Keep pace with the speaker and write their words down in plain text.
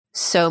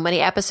So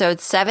Money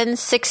episode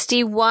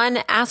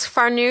 761, Ask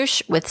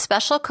Farnoosh, with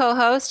special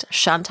co-host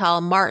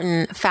Chantal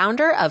Martin,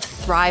 founder of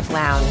Thrive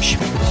Lounge.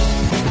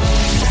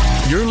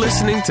 You're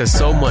listening to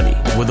So Money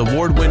with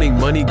award-winning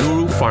money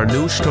guru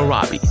Farnoosh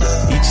Torabi.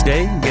 Each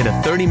day, get a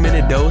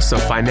 30-minute dose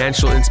of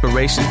financial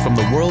inspiration from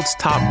the world's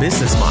top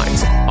business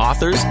minds,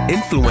 authors,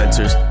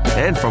 influencers,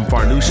 and from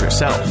Farnoosh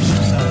herself.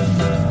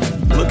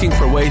 Looking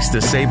for ways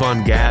to save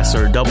on gas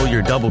or double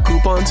your double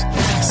coupons?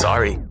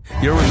 Sorry,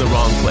 you're in the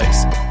wrong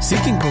place.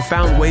 Seeking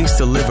profound ways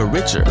to live a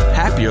richer,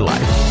 happier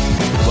life.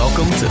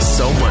 Welcome to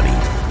So Money.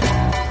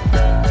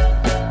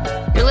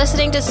 You're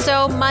listening to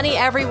So Money,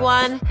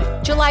 everyone.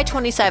 July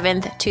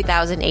 27th,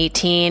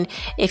 2018.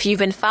 If you've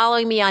been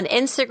following me on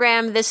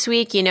Instagram this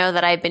week, you know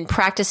that I've been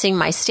practicing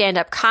my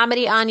stand-up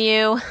comedy on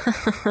you.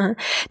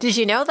 Did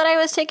you know that I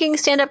was taking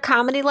stand-up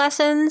comedy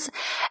lessons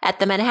at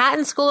the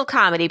Manhattan School of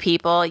Comedy,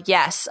 people?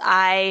 Yes,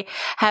 I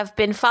have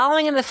been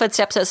following in the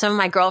footsteps of some of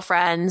my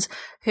girlfriends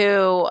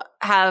who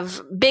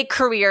have big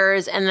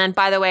careers. And then,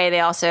 by the way, they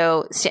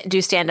also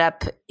do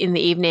stand-up in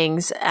the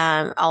evenings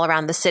all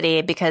around the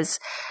city because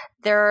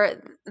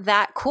they're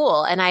that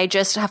cool. And I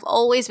just have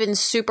always been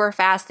super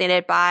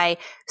fascinated by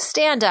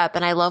stand-up,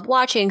 and I love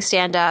watching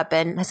stand-up.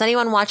 And has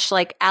anyone watched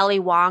like Ali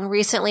Wong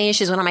recently?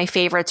 She's one of my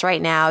favorites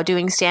right now,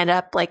 doing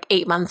stand-up like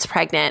 8 months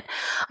pregnant.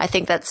 I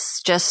think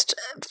that's just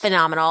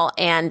phenomenal.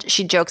 And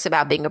she jokes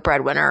about being a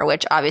breadwinner,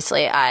 which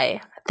obviously I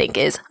think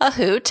is a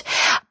hoot.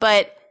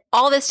 But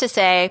all this to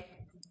say,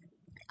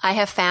 I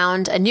have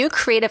found a new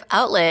creative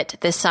outlet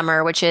this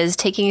summer, which is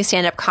taking a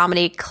stand-up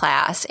comedy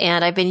class.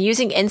 And I've been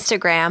using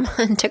Instagram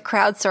to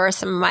crowdsource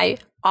some of my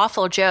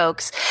awful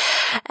jokes.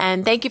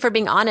 And thank you for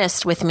being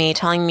honest with me,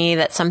 telling me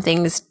that some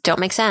things don't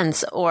make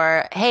sense,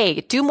 or,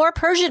 hey, do more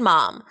Persian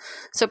mom.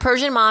 So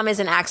Persian mom is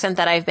an accent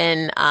that I've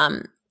been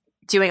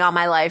doing all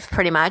my life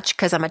pretty much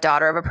because I'm a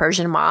daughter of a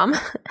Persian mom.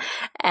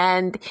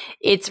 And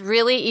it's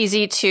really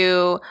easy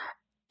to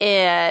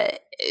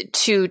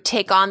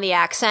take on the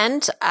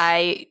accent.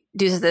 I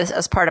do this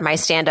as part of my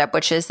stand-up,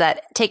 which is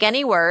that take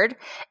any word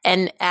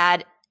and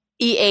add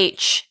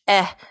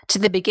to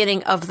the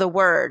beginning of the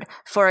word.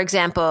 For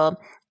example,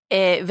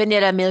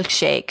 vanilla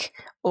milkshake,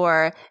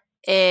 or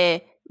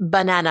a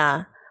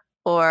banana.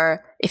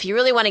 Or if you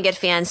really want to get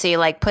fancy,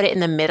 like put it in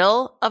the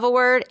middle of a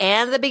word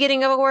and the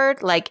beginning of a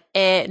word, like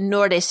a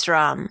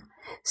Nordstrom.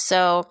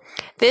 So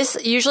this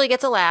usually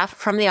gets a laugh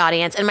from the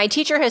audience. And my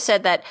teacher has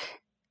said that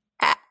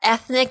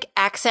ethnic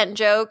accent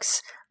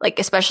jokes, like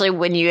especially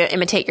when you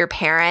imitate your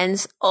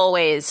parents,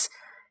 always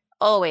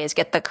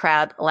get the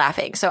crowd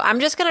laughing. So I'm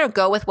just going to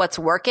go with what's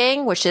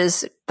working, which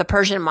is the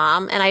Persian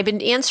mom. And I've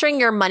been answering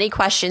your money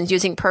questions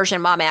using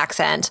Persian mom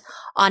accent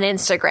on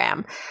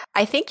Instagram.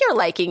 I think you're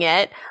liking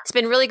it. It's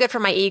been really good for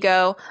my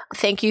ego.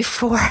 Thank you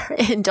for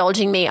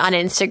indulging me on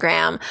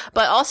Instagram.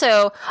 But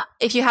also,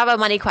 if you have a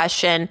money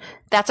question,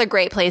 that's a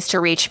great place to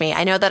reach me.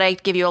 I know that I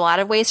give you a lot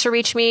of ways to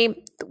reach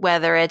me,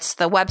 whether it's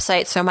the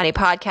website, So Money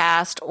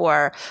Podcast,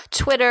 or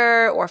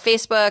Twitter or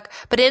Facebook.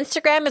 But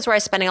Instagram is where I'm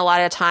spending a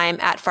lot of time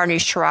at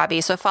Farnoosh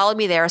Torabi. So follow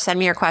me there, send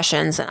me your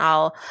questions, and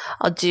I'll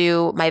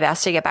do my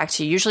best to get back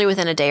to you, usually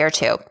within a day or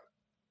two.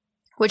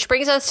 Which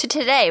brings us to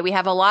today. We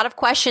have a lot of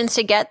questions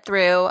to get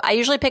through. I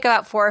usually pick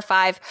about 4 or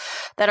 5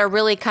 that are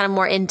really kind of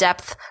more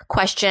in-depth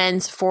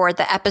questions for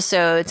the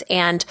episodes.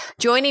 And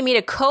joining me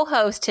to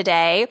co-host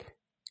today,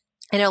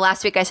 I know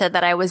last week I said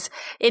that I was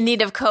in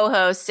need of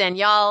co-hosts, and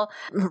y'all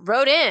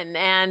wrote in,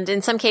 and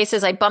in some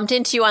cases I bumped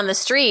into you on the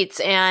streets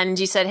and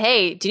you said,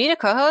 hey, do you need a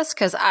co-host?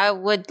 Because I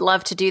would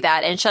love to do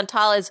that. And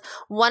Chantal is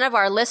one of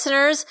our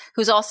listeners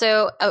who's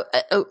also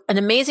an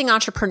amazing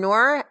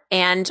entrepreneur,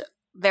 and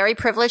very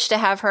privileged to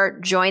have her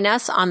join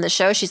us on the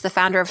show. She's the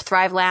founder of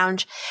Thrive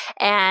Lounge,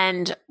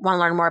 and want to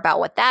learn more about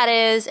what that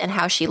is and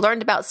how she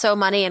learned about So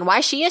Money and why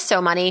she is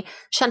So Money.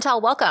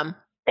 Chantal, welcome.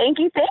 Thank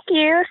you.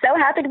 So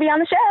happy to be on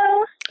the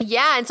show.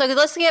 Yeah, and so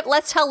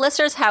let's tell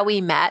listeners how we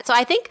met. So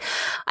I think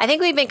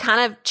we've been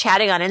kind of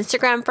chatting on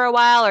Instagram for a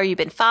while, or you've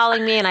been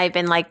following me, and I've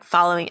been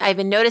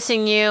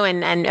noticing you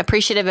and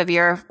appreciative of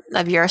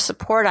your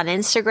support on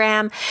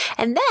Instagram.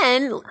 And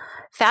then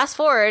fast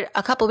forward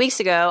a couple of weeks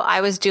ago,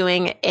 I was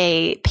doing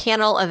a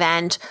panel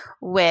event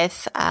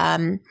with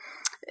some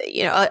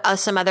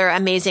other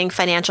amazing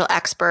financial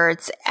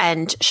experts,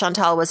 and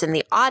Chantal was in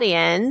the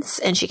audience,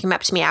 and she came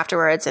up to me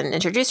afterwards and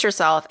introduced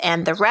herself,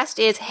 and the rest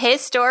is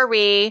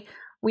history.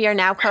 We are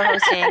now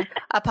co-hosting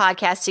a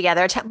podcast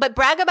together. But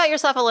brag about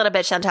yourself a little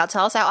bit, Chantal.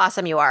 Tell us how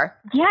awesome you are.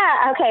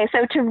 Yeah, okay.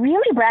 So to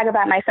really brag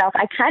about myself,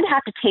 I kind of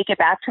have to take it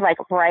back to like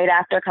right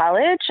after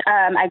college.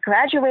 I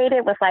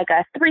graduated with like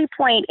a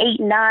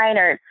 3.89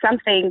 or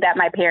something that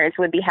my parents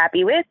would be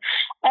happy with.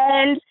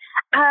 And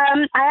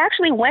I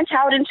actually went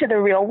out into the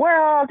real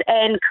world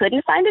and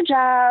couldn't find a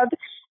job.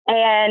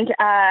 And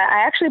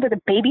I actually was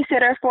a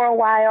babysitter for a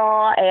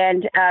while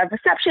and a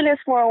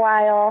receptionist for a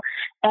while.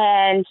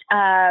 And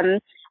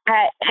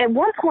at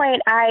one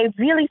point, I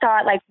really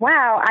thought like,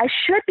 wow, I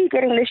should be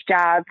getting this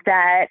job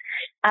that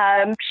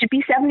should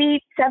be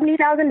 $70,000.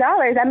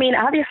 I mean,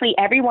 obviously,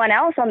 everyone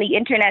else on the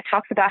internet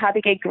talks about how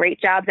they get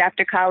great jobs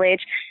after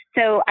college.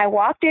 So I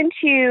walked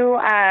into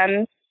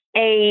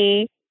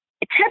a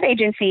temp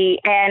agency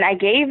and I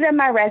gave them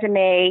my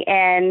resume,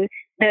 and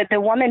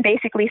the woman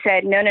basically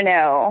said,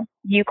 no,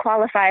 you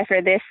qualify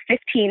for this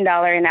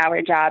 $15 an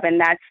hour job,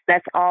 and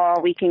that's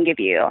all we can give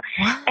you.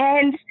 What?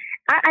 And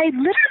I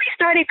literally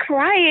started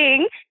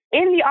crying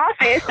in the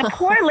office. The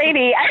poor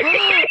lady,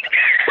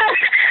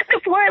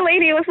 the poor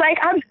lady was like,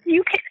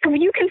 you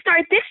can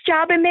start this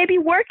job and maybe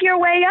work your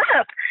way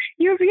up.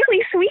 You're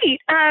really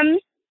sweet.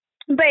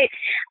 But,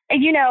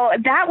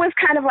 that was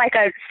kind of like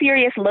a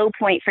serious low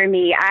point for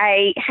me.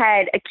 I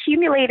had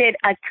accumulated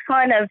a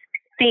ton of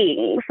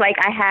things. Like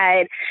I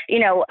had,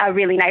 a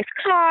really nice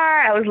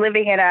car. I was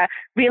living in a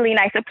really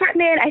nice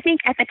apartment. I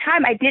think at the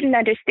time I didn't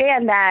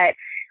understand that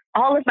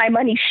all of my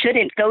money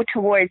shouldn't go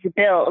towards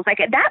bills. Like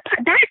that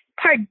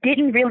part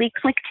didn't really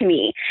click to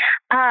me.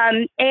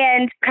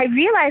 And I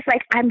realized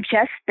like I'm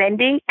just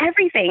spending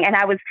everything. And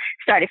I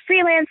started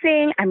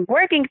freelancing. I'm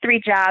working 3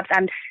 jobs.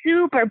 I'm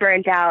super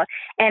burnt out.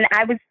 And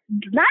I was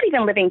not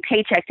even living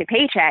paycheck to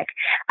paycheck.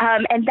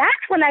 And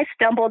that's when I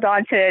stumbled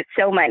onto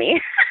So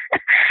Money.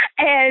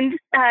 And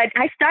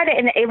I started,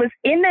 and it was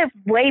in the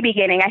way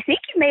beginning. I think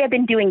you may have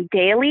been doing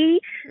daily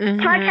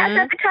podcasts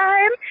at the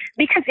time,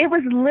 because it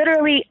was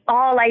literally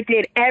all I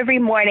did every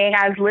morning.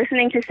 I was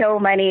listening to So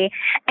Money,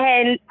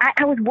 and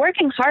I was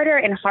working harder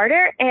and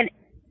harder. And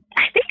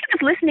I think I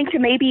was listening to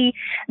maybe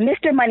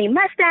Mr. Money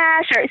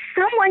Mustache or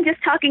someone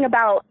just talking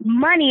about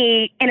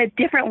money in a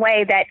different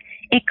way that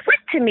it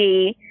clicked to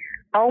me.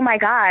 Oh my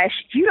gosh,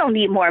 you don't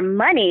need more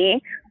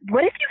money.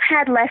 What if you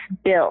had less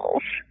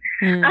bills?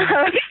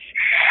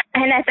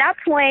 And at that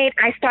point,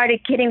 I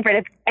started getting rid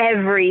of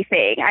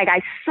everything.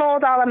 I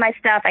sold all of my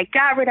stuff. I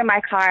got rid of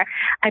my car.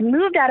 I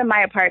moved out of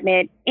my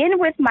apartment in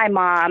with my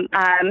mom.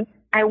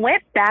 I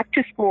went back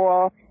to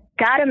school,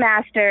 got a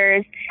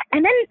master's,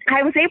 and then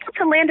I was able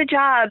to land a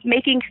job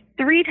making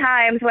 3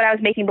 times what I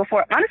was making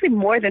before. Honestly,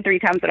 more than 3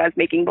 times what I was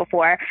making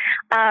before.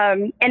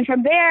 And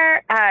from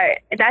there,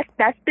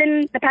 that's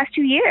been the past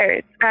 2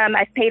 years.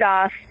 I've paid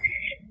off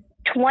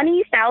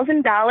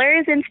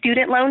 $20,000 in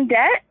student loan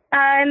debt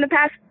in the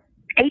past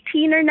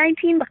 18 or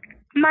 19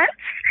 months.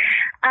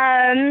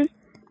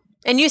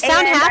 And you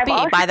sound happy,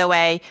 by the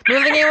way.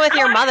 Moving in with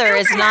your mother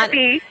is not,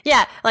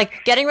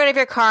 like getting rid of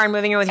your car and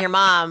moving in with your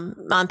mom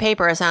on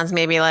paper sounds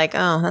maybe like,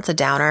 oh, that's a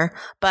downer.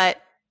 But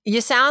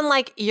you sound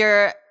like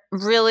you're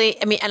really,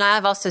 and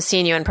I've also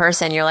seen you in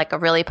person. You're like a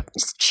really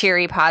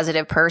cheery,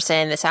 positive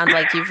person. It sounds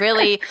like you've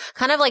really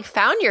kind of like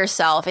found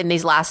yourself in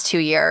these last 2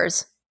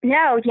 years.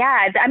 No,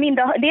 yeah. I mean,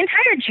 the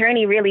entire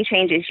journey really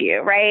changes you,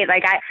 right?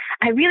 Like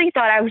I really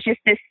thought I was just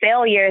this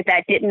failure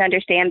that didn't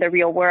understand the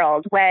real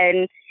world,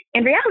 when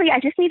in reality, I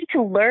just needed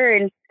to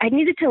learn. I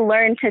needed to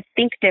learn to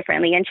think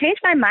differently and change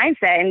my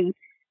mindset. And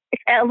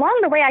along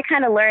the way, I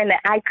kind of learned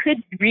that I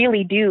could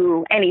really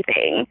do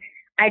anything.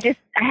 I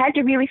had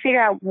to really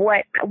figure out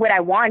what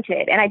I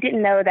wanted. And I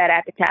didn't know that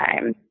at the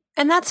time.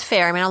 And that's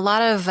fair. I mean, a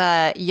lot of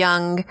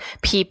young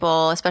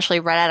people,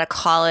 especially right out of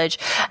college,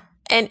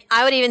 and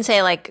I would even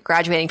say like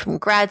graduating from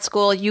grad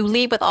school, you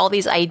leave with all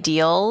these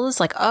ideals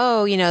like,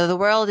 oh, the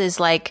world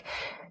is like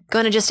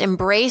going to just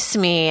embrace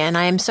me, and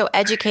I am so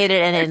educated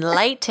and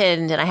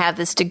enlightened, and I have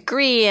this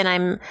degree,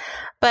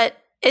 but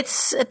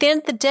it's at the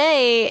end of the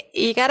day,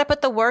 you got to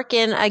put the work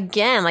in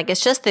again. Like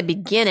it's just the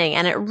beginning.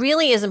 And it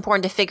really is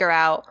important to figure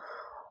out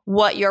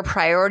what your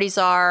priorities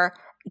are,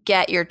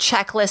 get your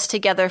checklist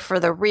together for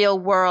the real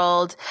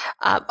world,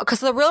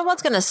 because the real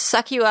world's going to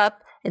suck you up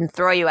and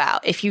throw you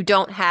out if you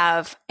don't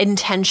have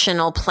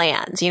intentional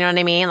plans. You know what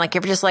I mean? Like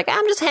if you're just like,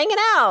 I'm just hanging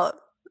out,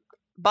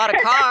 bought a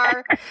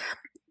car,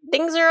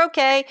 things are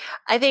okay.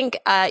 I think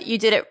you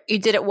did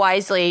it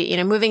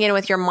wisely. Moving in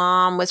with your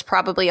mom was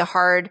probably a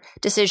hard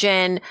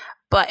decision,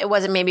 but it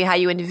wasn't maybe how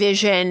you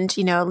envisioned,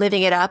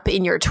 living it up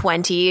in your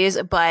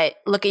 20s. But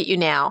look at you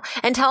now.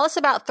 And tell us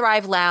about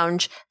Thrive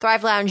Lounge,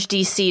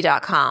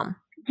 thriveloungedc.com.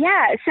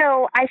 Yeah,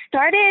 so I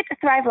started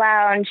Thrive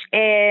Lounge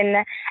in,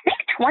 I think,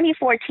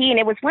 2014.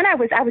 It was when I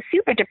was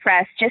super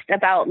depressed just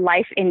about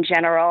life in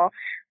general.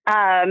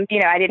 I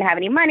didn't have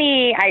any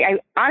money. I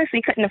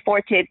honestly couldn't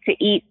afford to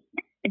eat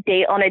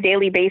on a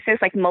daily basis.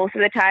 Like most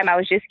of the time I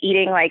was just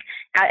eating, like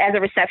as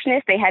a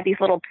receptionist, they had these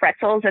little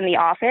pretzels in the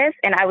office,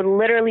 and I would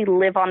literally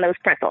live on those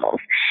pretzels.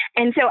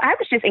 And so I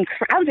was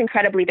I was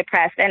incredibly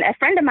depressed. And a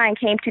friend of mine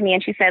came to me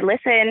and she said,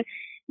 listen,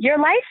 your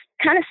life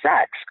kind of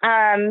sucks.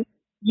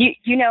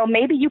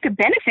 Maybe you could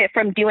benefit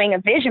from doing a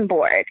vision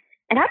board.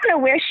 And I don't know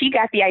where she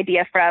got the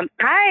idea from.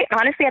 I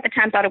honestly at the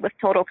time thought it was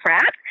total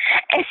crap.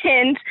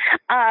 And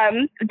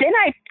then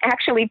I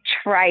actually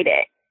tried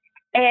it.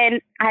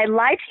 And I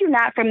lied to you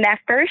not, from that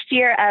first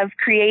year of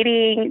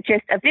creating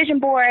just a vision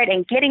board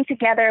and getting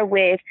together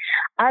with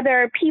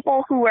other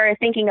people who were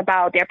thinking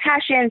about their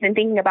passions and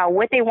thinking about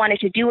what they wanted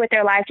to do with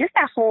their life, just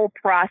that whole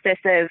process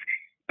of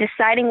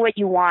deciding what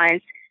you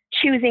want,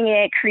 choosing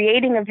it,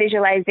 creating a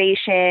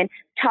visualization,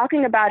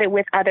 talking about it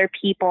with other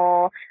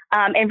people,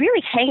 and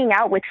really hanging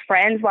out with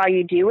friends while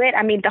you do it.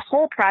 I mean, the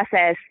whole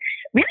process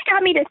really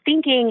got me to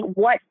thinking,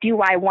 what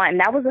do I want? And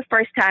that was the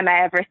first time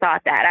I ever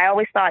thought that. I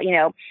always thought,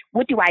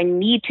 what do I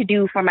need to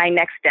do for my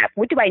next step?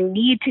 What do I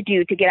need to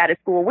do to get out of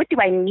school? What do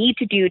I need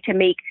to do to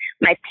make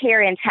my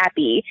parents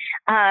happy?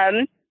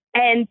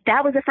 And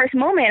that was the first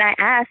moment I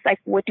asked, like,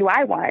 what do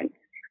I want?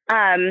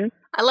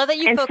 I love that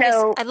you focus.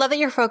 I love that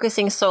you're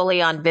focusing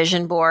solely on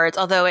vision boards,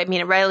 although it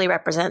really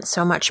represents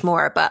so much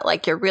more, but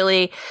like you're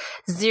really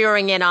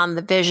zeroing in on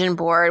the vision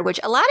board, which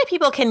a lot of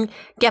people can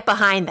get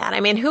behind that. I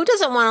mean, who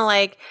doesn't want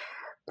to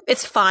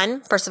it's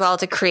fun, first of all,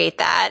 to create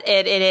that.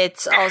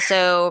 It's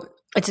also,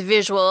 it's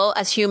visual.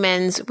 As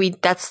humans, we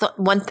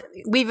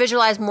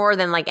visualize more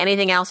than like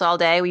anything else all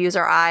day. We use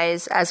our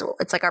eyes as,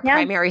 it's like our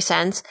primary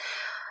sense.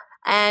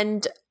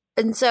 And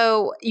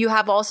so you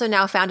have also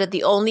now founded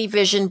the only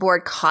vision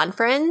board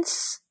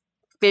conference,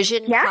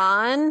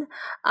 VisionCon.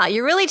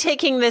 You're really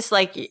taking this,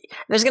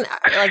 there's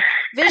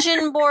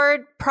vision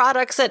board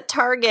products at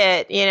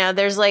Target.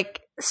 There's like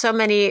so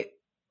many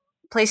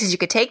places you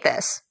could take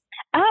this.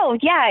 Oh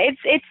yeah,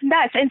 it's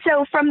nuts. And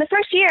so from the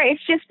first year, it's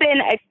just been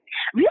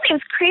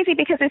it's crazy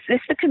because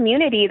it's the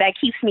community that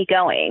keeps me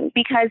going,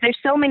 because there's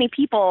so many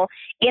people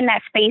in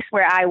that space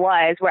where I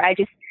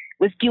just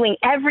was doing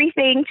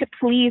everything to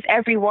please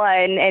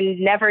everyone and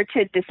never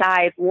to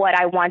decide what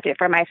I wanted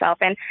for myself.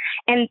 And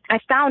I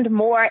found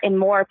more and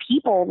more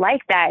people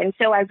like that. And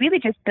so I really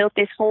just built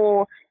this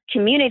whole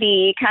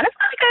community, kind of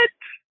like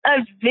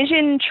a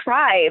vision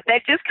tribe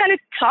that just kind of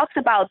talks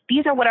about,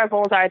 these are what our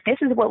goals are. This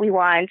is what we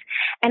want.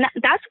 And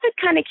that's what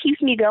kind of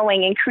keeps me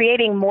going and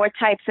creating more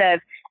types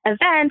of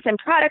events and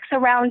products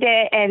around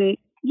it. And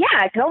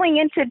going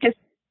into just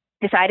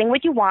deciding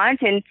what you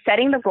want and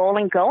setting the goal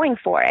and going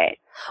for it.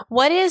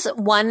 What is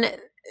one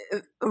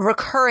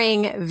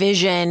recurring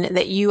vision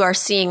that you are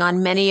seeing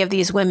on many of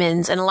these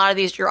women's, and a lot of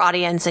these, your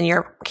audience and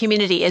your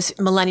community is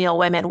millennial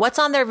women? What's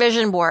on their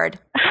vision board?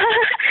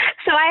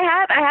 So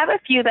I have a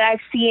few that I've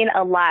seen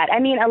a lot. I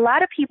mean, a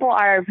lot of people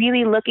are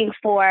really looking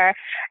for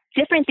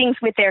different things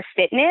with their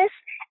fitness,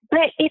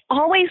 but it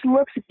always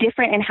looks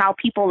different in how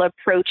people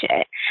approach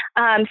it.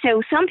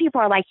 So some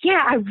people are like,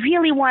 I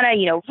really want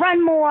to,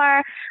 run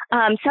more.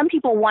 Some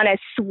people want to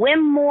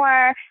swim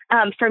more.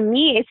 For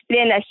me, it's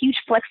been a huge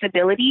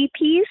flexibility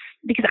piece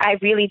because I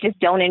really just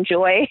don't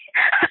enjoy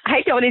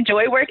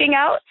working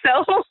out.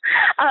 So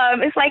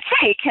it's like,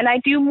 hey, can I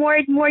do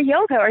more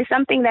yoga or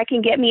something that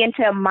can get me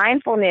into a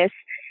mindfulness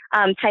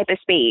type of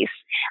space?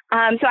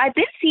 So I've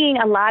been seeing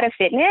a lot of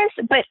fitness,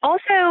 but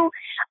also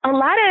a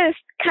lot of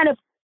kind of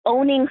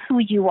owning who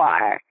you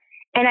are.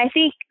 And I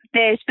think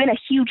there's been a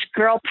huge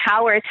girl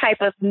power type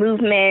of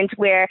movement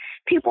where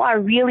people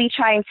are really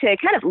trying to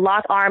kind of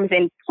lock arms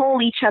and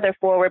pull each other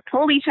forward,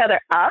 pull each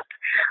other up.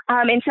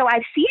 And so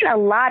I've seen a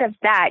lot of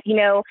that,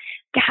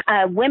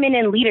 women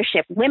in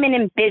leadership, women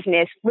in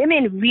business,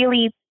 women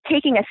really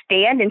taking a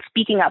stand and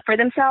speaking up for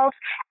themselves,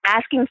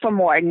 asking for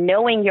more,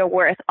 knowing your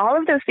worth. All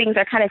of those things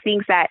are kind of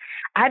things that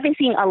I've been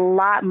seeing a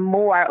lot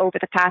more over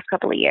the past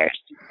couple of years.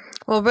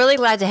 Well, really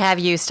glad to have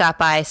you stop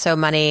by So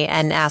Money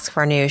and ask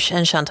Farnoosh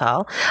and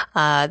Chantal.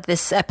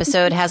 This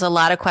episode has a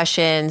lot of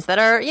questions that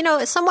are,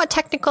 somewhat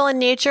technical in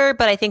nature,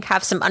 but I think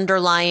have some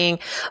underlying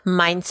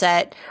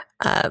mindset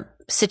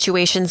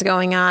situations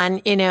going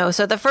on,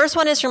 So the first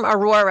one is from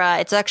Aurora.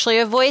 It's actually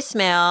a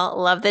voicemail.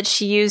 Love that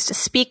she used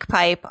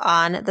SpeakPipe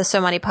on the So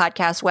Money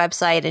podcast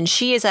website. And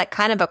she is at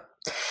kind of a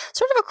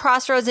sort of a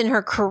crossroads in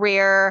her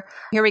career.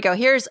 Here we go.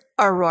 Here's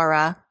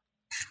Aurora.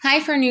 Hi,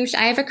 Farnoosh.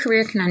 I have a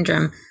career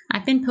conundrum.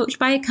 I've been poached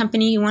by a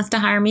company who wants to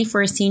hire me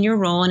for a senior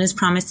role and is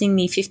promising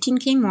me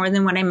 $15K more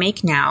than what I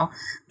make now,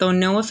 though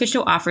no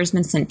official offer has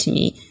been sent to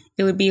me.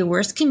 It would be a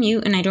worse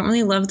commute, and I don't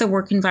really love the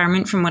work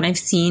environment from what I've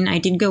seen. I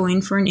did go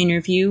in for an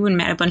interview and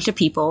met a bunch of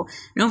people,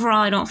 and overall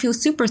I don't feel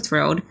super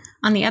thrilled.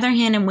 On the other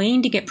hand, I'm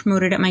waiting to get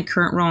promoted at my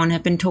current role and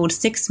have been told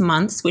 6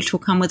 months, which will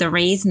come with a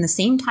raise and the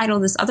same title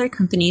this other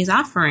company is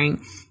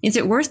offering. Is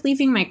it worth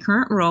leaving my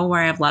current role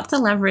where I have lots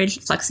of leverage,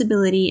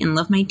 flexibility, and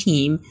love my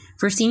team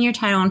for a senior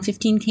title and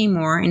 $15K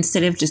more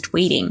instead of just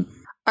waiting?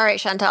 All right,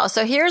 Chantal.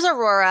 So here's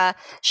Aurora.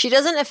 She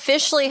doesn't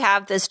officially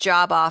have this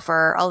job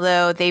offer,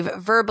 although they've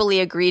verbally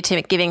agreed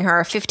to giving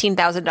her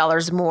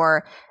 $15,000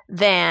 more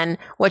than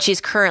what she's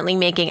currently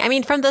making. I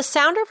mean, from the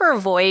sound of her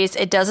voice,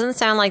 it doesn't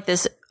sound like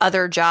this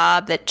other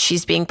job that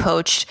she's being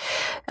poached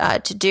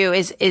to do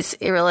is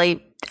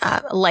really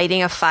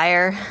lighting a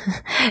fire,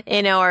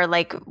 or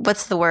like,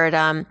 what's the word?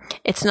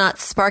 It's not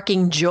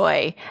sparking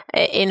joy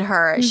in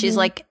her. Mm-hmm. She's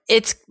like,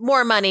 it's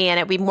more money and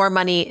it'd be more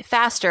money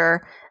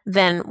faster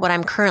than what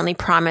I'm currently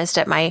promised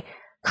at my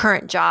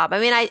current job. I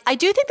mean, I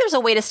do think there's a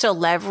way to still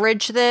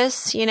leverage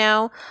this,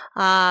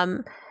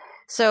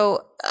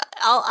 So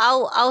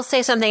I'll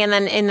say something and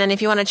then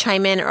if you want to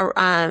chime in or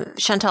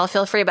Chantal,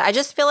 feel free. But I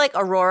just feel like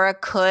Aurora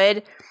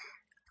could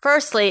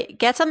firstly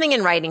get something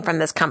in writing from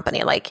this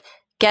company, like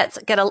get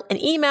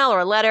an email or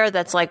a letter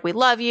that's like, we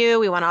love you,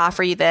 we want to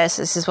offer you this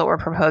is what we're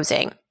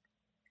proposing.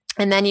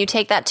 And then you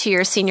take that to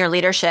your senior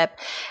leadership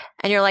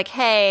and you're like,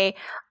 hey,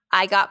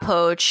 I got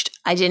poached.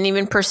 I didn't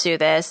even pursue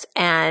this.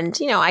 And,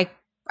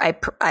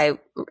 I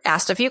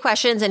asked a few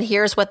questions and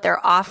here's what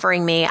they're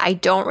offering me. I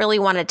don't really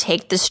want to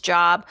take this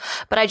job,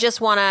 but I just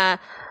want to,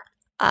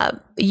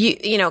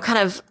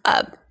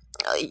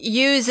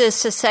 use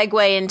this to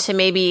segue into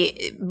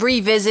maybe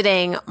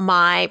revisiting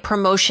my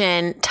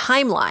promotion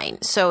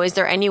timeline. So is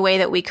there any way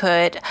that we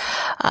could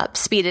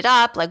speed it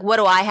up? Like, what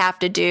do I have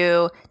to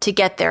do to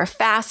get there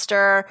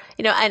faster?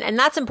 And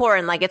that's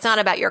important. Like, it's not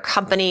about your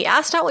company.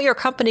 Ask not what your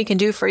company can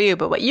do for you,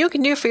 but what you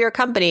can do for your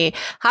company.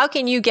 How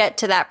can you get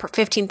to that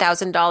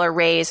 $15,000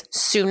 raise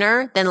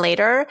sooner than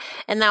later?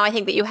 And now I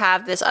think that you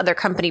have this other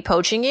company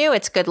poaching you.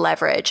 It's good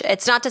leverage.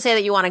 It's not to say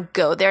that you want to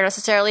go there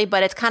necessarily,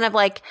 but it's kind of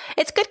like,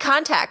 it's good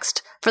context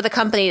for the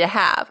company to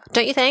have.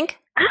 Don't you think?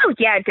 Oh,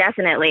 yeah,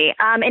 definitely.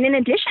 And in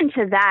addition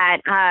to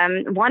that,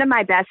 one of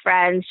my best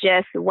friends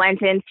just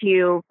went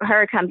into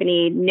her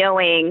company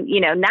knowing,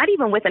 not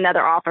even with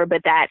another offer,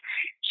 but that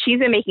she's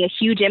been making a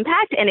huge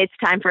impact and it's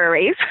time for a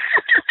raise.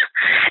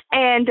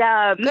 And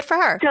good for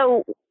her.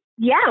 So,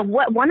 yeah,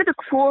 one of the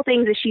cool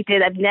things that she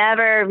did I've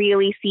never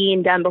really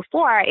seen done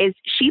before is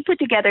she put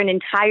together an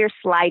entire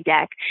slide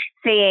deck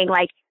saying,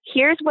 like,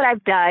 here's what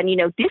I've done.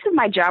 This is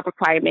my job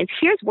requirements.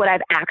 Here's what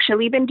I've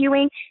actually been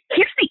doing.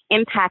 Here's the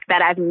impact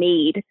that I've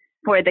made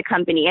for the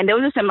company. And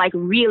those are some like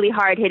really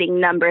hard hitting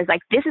numbers.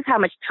 Like, this is how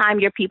much time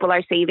your people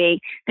are saving.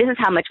 This is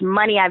how much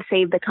money I've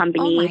saved the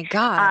company. Oh my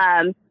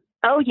God.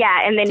 Oh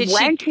yeah. And then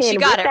she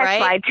got it, right?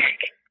 Slide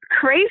deck.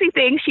 Crazy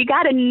thing, she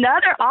got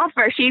another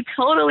offer. She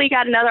totally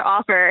got another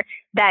offer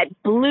that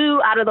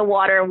blew out of the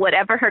water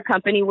whatever her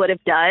company would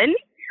have done.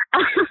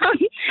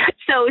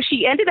 So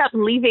she ended up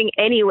leaving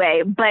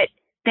anyway, but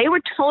they were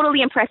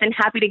totally impressed and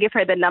happy to give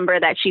her the number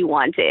that she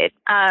wanted.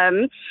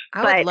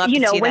 But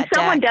when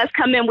someone does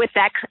come in with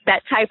that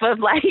type of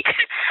like,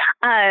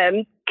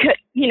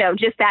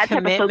 just that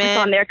commitment. Type of focus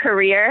on their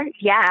career.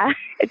 Yeah.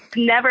 It's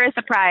never a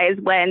surprise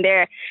when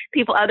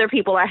other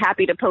people are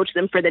happy to poach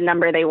them for the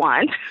number they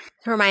want.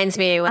 It reminds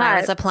me when I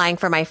was applying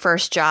for my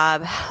first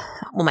job,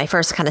 my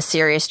first kind of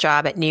serious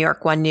job at New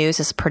York One News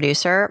as a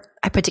producer,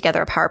 I put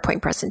together a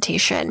PowerPoint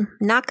presentation.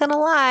 Not going to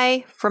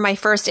lie, for my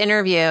first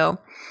interview.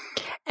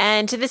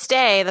 And to this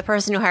day, the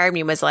person who hired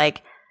me was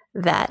like,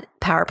 that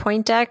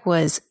PowerPoint deck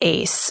was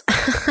ace.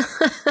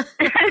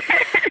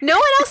 No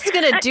one else is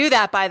going to do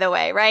that, by the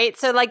way, right?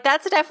 So like,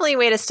 that's definitely a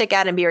way to stick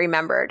out and be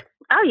remembered.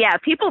 Oh, yeah.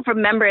 People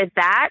remember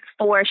that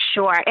for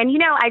sure. And,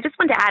 I just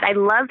want to add, I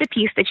love the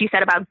piece that you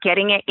said about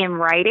getting it in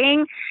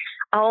writing.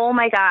 Oh,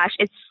 my gosh.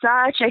 It's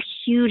such a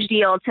huge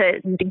deal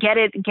to get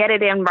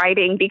it in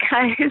writing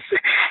because,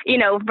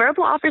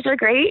 verbal offers are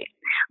great,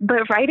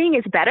 but writing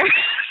is better.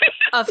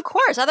 Of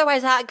course.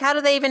 Otherwise, how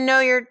do they even know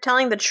you're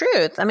telling the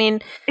truth? I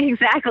mean,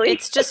 exactly.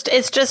 It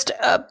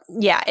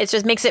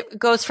just makes it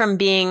goes from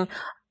being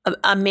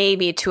a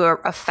maybe to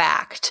a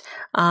fact.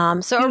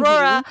 So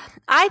Aurora,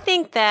 I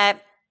think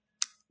that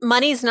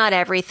money's not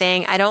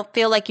everything. I don't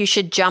feel like you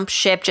should jump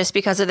ship just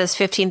because of this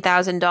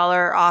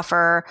 $15,000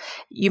 offer.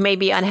 You may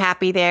be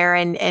unhappy there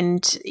and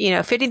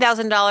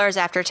 $50,000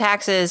 after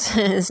taxes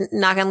is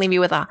not going to leave you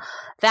with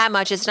that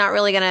much. It's not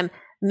really going to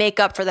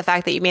make up for the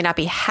fact that you may not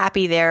be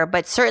happy there.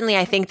 But certainly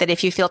I think that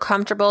if you feel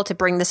comfortable to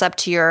bring this up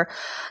to your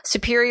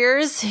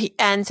superiors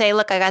and say,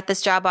 look, I got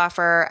this job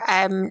offer.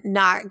 I'm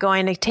not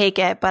going to take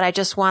it, but I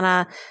just want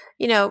to,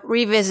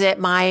 revisit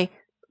my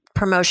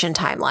promotion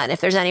timeline.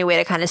 If there's any way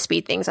to kind of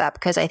speed things up,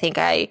 because I think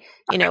I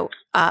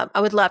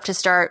would love to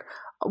start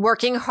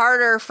working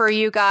harder for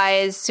you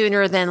guys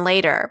sooner than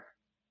later.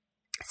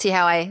 See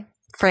how I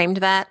framed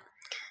that?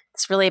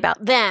 It's really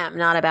about them,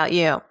 not about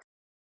you.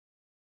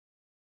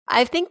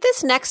 I think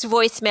this next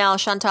voicemail,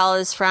 Chantal,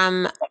 is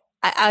from,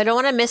 I don't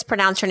want to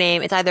mispronounce her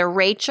name. It's either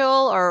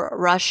Rachel or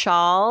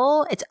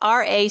Rachal. It's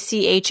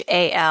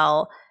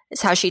Rachal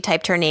is how she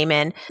typed her name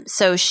in.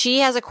 So she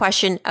has a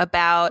question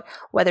about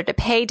whether to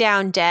pay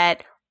down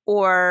debt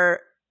or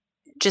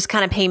just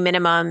kind of pay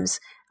minimums.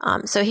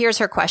 So here's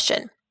her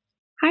question.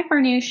 Hi,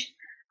 Farnoosh.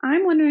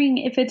 I'm wondering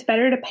if it's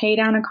better to pay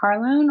down a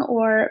car loan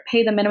or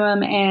pay the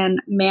minimum and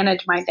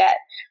manage my debt.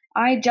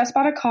 I just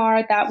bought a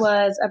car that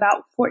was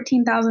about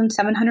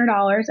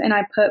 $14,700 and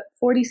I put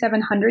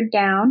 $4,700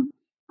 down.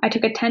 I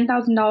took a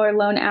 $10,000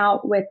 loan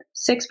out with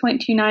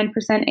 6.29%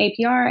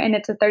 APR and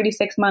it's a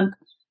 36-month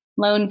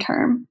loan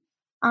term.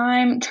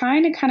 I'm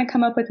trying to kind of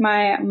come up with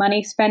my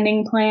money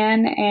spending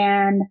plan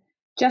and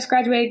just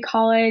graduated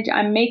college.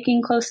 I'm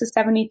making close to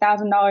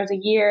 $70,000 a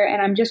year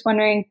and I'm just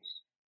wondering,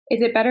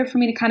 is it better for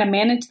me to kind of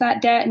manage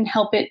that debt and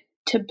help it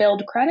to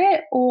build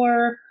credit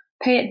or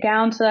pay it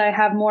down so that I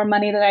have more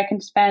money that I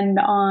can spend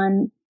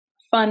on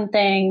fun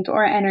things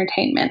or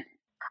entertainment?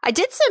 I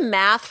did some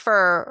math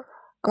for,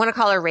 I want to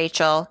call her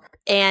Rachel,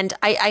 and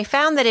I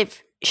found that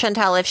if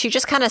she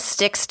just kind of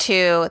sticks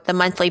to the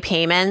monthly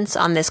payments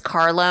on this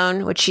car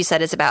loan, which she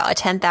said is about a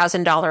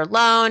 $10,000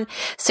 loan,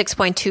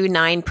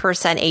 6.29%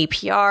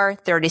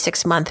 APR,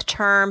 36-month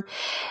term.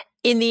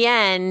 In the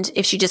end,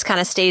 if she just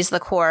kind of stays the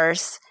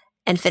course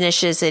and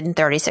finishes in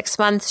 36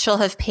 months, she'll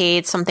have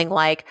paid something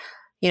like,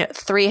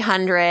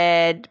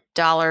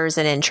 $300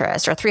 in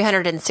interest or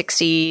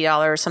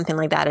 $360, something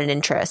like that in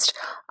interest,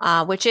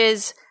 which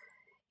is,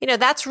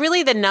 that's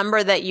really the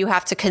number that you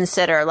have to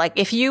consider. Like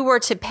if you were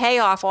to pay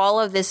off all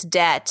of this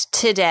debt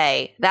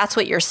today, that's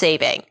what you're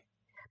saving.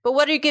 But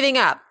what are you giving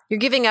up? You're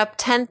giving up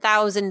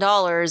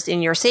 $10,000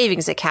 in your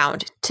savings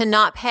account to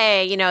not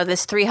pay,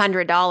 this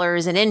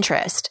 $300 in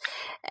interest.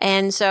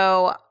 And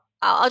so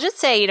I'll just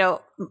say,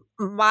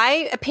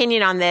 my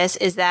opinion on this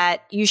is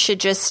that you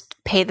should just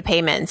pay the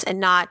payments and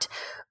not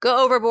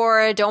go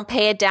overboard. Don't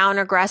pay it down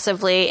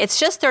aggressively. It's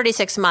just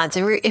 36 months.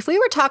 If we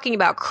were talking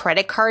about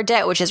credit card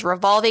debt, which is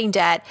revolving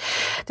debt,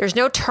 there's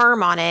no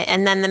term on it.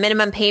 And then the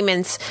minimum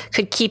payments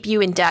could keep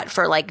you in debt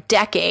for like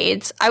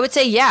decades. I would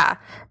say, yeah,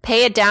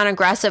 pay it down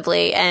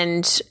aggressively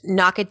and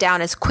knock it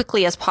down as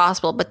quickly as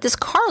possible. But this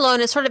car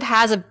loan,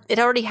 it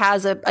already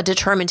has a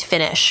determined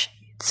finish.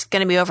 It's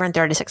going to be over in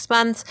 36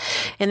 months.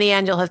 In the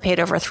end, you'll have paid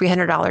over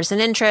 $300 in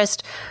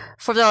interest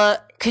for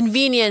the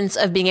convenience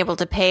of being able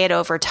to pay it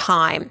over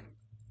time.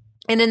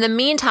 And in the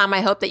meantime,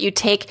 I hope that you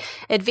take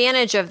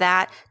advantage of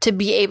that to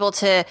be able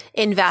to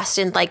invest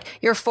in like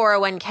your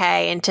 401k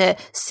and to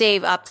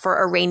save up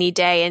for a rainy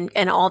day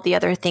and all the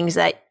other things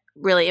that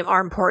really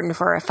are important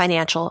for a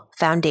financial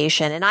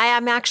foundation. And I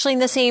am actually in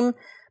the same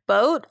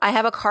boat. I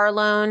have a car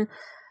loan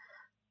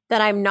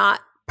that I'm not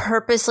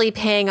purposely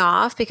paying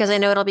off because I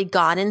know it'll be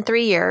gone in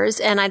 3 years,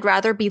 and I'd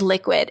rather be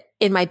liquid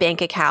in my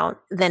bank account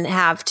than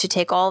have to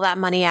take all that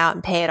money out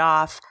and pay it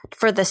off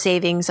for the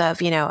savings of,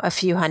 a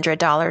few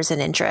 $100s in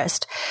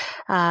interest.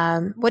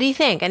 What do you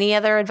think? Any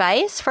other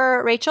advice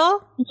for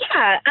Rachel?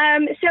 Yeah.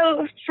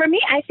 So for me,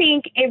 I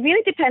think it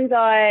really depends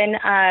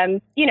on,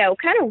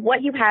 kind of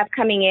what you have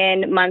coming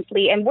in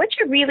monthly and what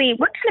kind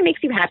of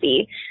makes you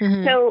happy.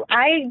 Mm-hmm. So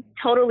I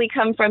totally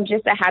come from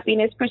just a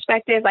happiness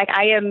perspective. Like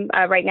I am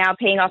right now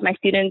paying off my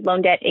student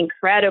loan debt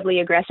incredibly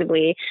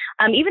aggressively.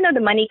 Even though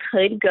the money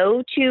could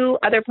go to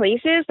other places,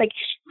 like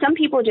some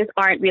people just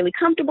aren't really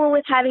comfortable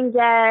with having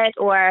debt,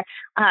 or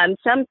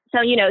sometimes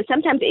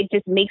it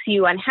just makes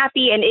you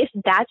unhappy. And if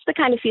that's the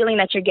kind of feeling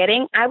that you're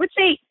getting, I would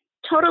say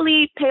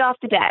totally pay off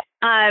the debt.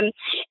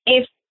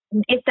 If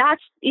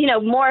that's,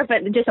 more of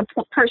just a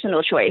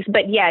personal choice.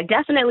 But yeah,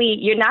 definitely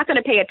you're not going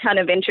to pay a ton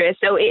of interest.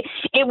 So it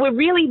would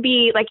really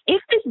be like,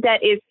 if this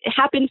debt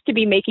happens to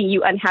be making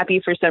you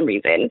unhappy for some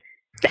reason,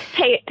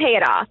 pay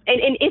it off.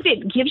 And if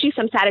it gives you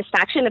some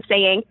satisfaction of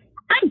saying,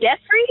 I'm debt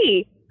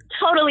free,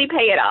 totally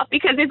pay it off,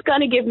 because it's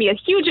going to give me a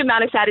huge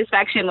amount of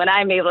satisfaction when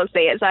I'm able to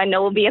say it. So I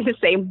know we'll be in the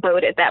same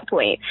boat at that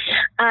point.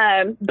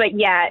 But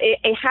yeah,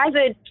 it has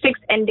a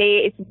fixed end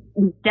date.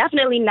 It's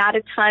definitely not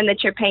a ton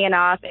that you're paying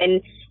off,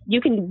 and you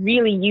can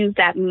really use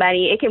that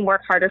money. It can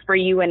work harder for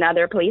you in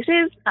other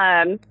places.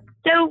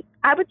 So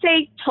I would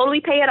say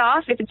totally pay it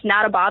off if it's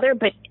not a bother,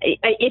 but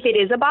if it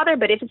is a bother,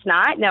 but if it's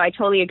not, no, I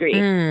totally agree.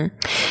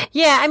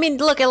 Yeah. I mean,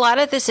 look, a lot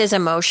of this is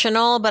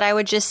emotional, but I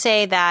would just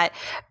say that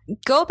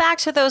go back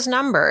to those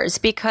numbers,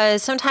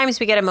 because sometimes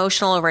we get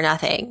emotional over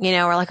nothing.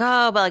 We're like,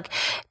 oh, but like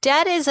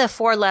debt is a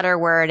 4-letter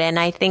word. And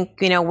I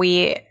think,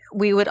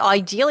 we would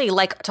ideally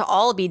like to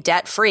all be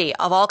debt free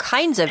of all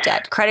kinds of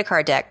debt, credit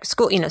card debt,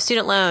 school,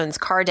 student loans,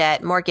 car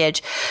debt,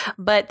 mortgage.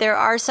 But there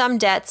are some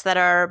debts that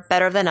are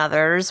better than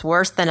others,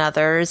 worse than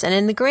others. And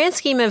in the grand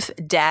scheme of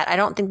debt, I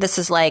don't think this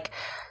is like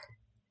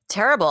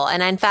terrible.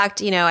 And in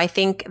fact, I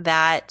think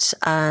that,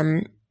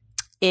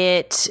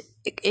 if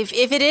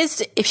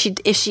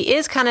she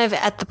is kind of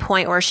at the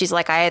point where she's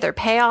like, I either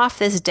pay off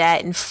this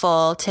debt in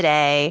full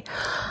today,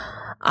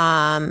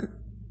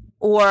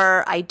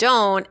 or I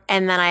don't,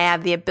 and then I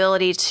have the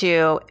ability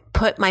to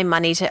put my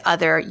money to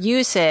other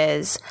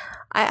uses,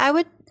 I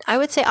would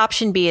say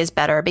option B is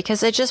better,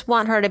 because I just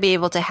want her to be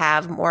able to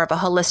have more of a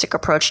holistic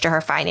approach to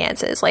her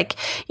finances. Like,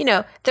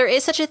 there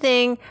is such a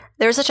thing.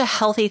 There's such a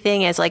healthy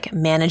thing as like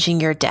managing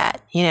your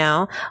debt.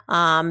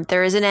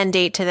 There is an end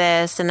date to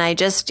this, and I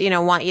just, I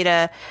want you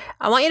to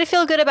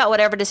feel good about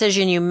whatever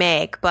decision you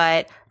make,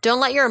 but don't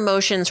let your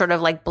emotions sort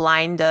of like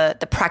blind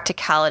the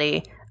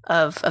practicality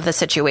of the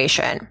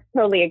situation.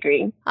 Totally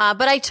agree.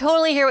 But I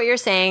totally hear what you're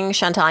saying,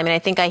 Chantal. I mean, I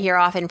think I hear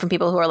often from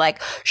people who are like,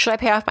 should I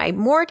pay off my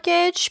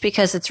mortgage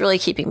because it's really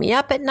keeping me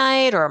up at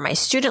night, or my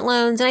student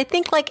loans? And I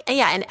think like,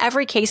 yeah, in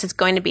every case, it's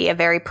going to be a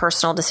very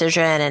personal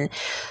decision. And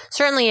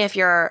certainly if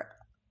you're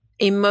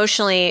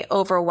emotionally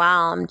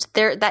overwhelmed,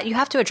 that you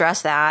have to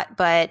address that,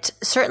 but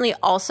certainly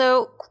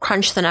also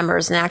crunch the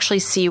numbers and actually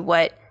see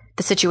what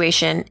the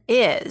situation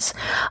is.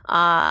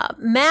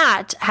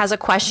 Matt has a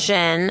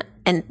question,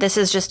 and this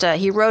is just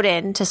he wrote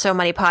in to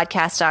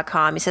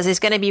SoMoneyPodcast.com. He says he's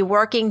going to be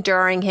working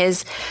during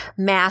his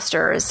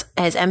master's,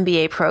 his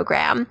MBA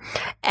program,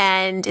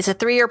 and it's a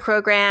 3-year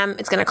program.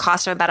 It's going to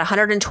cost him about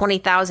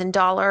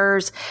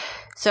 $120,000.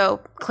 So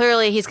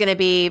clearly he's going to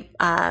be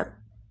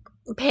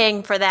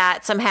paying for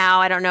that somehow.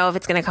 I don't know if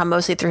it's going to come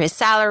mostly through his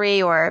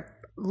salary or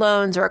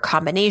loans or a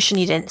combination.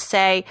 He didn't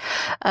say.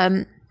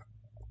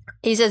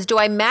 He says, do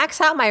I max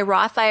out my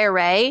Roth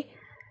IRA,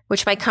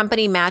 which my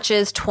company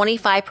matches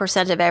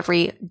 25% of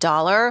every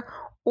dollar,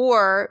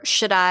 Or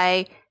should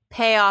I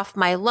pay off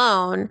my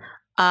loan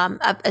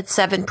at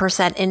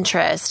 7%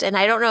 interest? And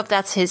I don't know if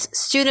that's his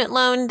student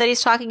loan that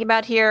he's talking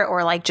about here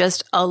or like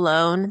just a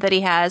loan that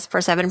he has for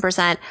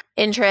 7%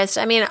 interest.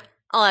 I mean,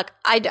 look,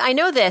 I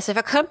know this. If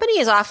a company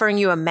is offering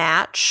you a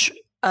match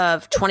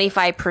of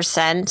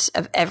 25%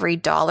 of every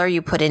dollar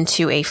you put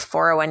into a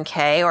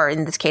 401k, or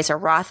in this case, a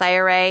Roth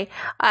IRA,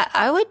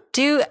 I would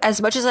do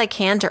as much as I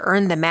can to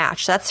earn the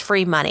match. That's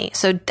free money.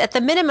 So at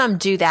the minimum,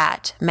 do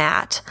that,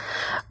 Matt.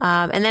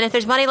 And then if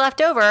there's money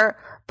left over,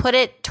 put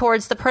it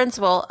towards the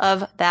principal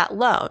of that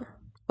loan.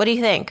 What do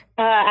you think?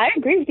 I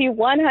agree with you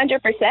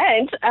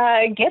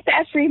 100%. Get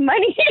that free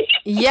money.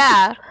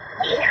 Yeah.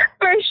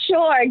 For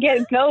sure.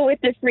 Go with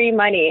the free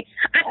money.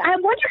 I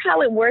wonder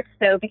how it works,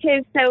 though,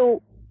 because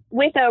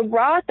with a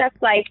Roth, that's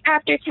like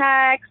after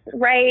tax,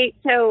 right?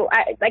 So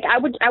I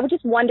would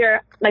just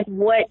wonder like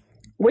what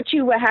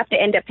you would have to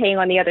end up paying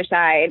on the other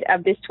side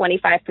of this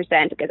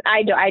 25%, because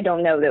I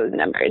don't know those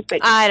numbers, but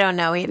I don't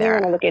know either. You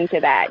want to look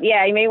into that.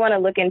 Yeah, you may want to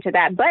look into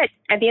that. But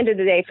at the end of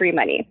the day, free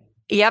money.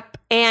 Yep.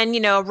 And,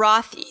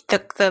 Roth,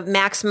 the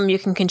maximum you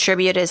can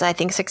contribute is, I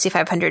think,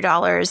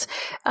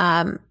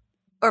 $6,500.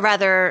 Or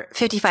rather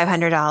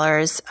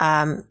 $5,500,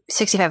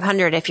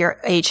 $6,500 if you're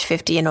age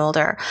 50 and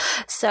older.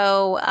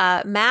 So,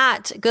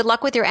 Matt, good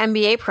luck with your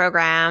MBA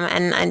program.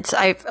 And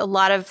I have a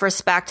lot of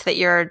respect that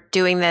you're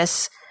doing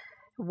this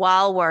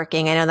while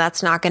working. I know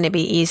that's not going to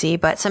be easy,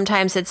 but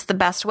sometimes it's the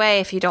best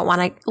way if you don't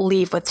want to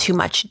leave with too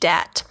much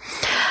debt.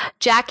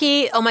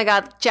 Jackie, oh my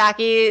God,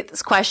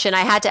 Jackie's question.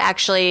 I had to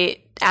actually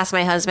ask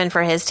my husband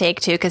for his take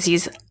too, because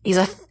he's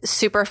a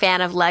super fan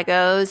of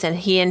Legos, and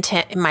he and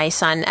my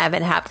son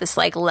Evan have this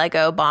like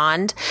Lego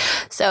bond.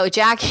 So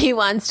Jackie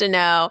wants to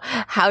know,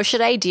 how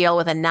should I deal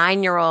with a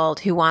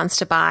 9-year-old who wants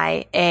to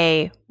buy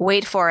a,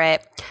 wait for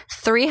it,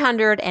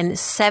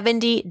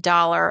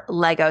 $370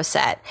 Lego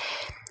set?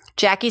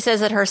 Jackie says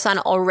that her son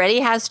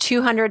already has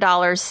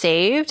 $200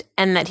 saved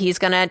and that he's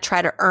going to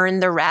try to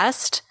earn the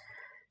rest.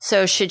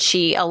 So should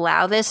she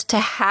allow this to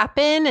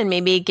happen and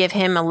maybe give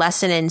him a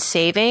lesson in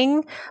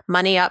saving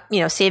money up,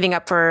 saving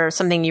up for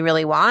something you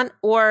really want?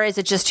 Or is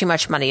it just too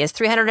much money? Is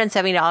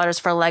 $370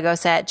 for a Lego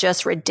set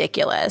just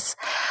ridiculous?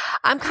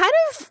 I'm kind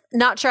of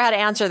not sure how to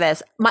answer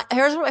this.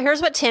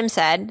 Here's what Tim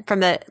said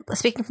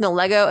speaking from the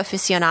Lego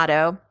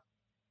aficionado.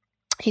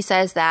 He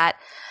says that,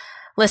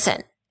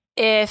 listen,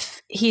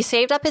 if he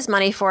saved up his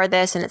money for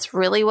this and it's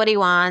really what he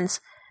wants,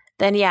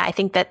 then yeah, I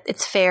think that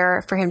it's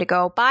fair for him to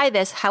go buy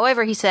this.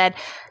 However, he said,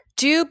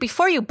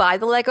 before you buy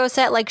the Lego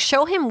set, like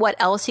show him what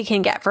else he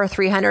can get for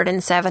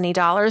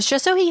 $370,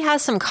 just so he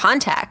has some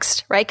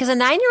context, right? Because a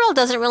 9-year-old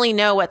doesn't really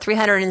know what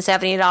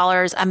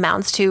 $370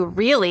 amounts to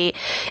really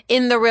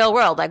in the real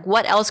world. Like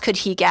what else could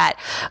he get?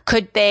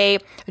 Could they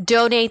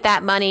donate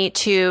that money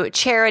to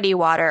charity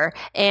water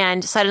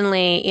and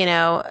suddenly,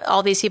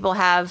 all these people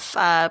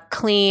have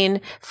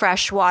clean,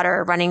 fresh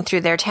water running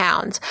through their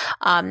towns?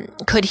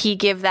 Could he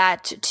give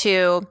that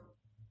to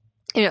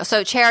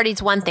so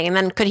charity's one thing. And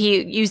then could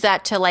he use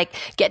that to like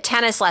get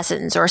tennis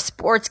lessons or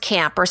sports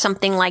camp or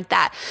something like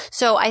that?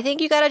 So I think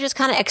you got to just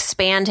kind of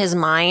expand his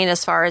mind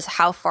as far as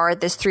how far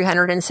this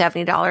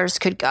 $370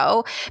 could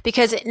go,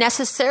 because it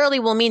necessarily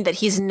will mean that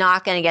he's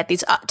not going to get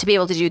these to be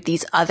able to do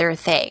these other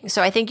things.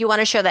 So I think you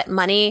want to show that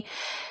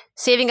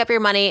saving up your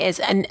money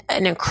is an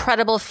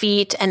incredible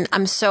feat. And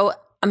I'm so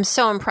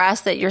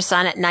impressed that your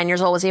son at 9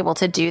 years old was able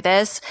to do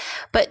this,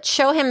 but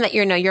show him that,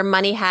 your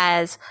money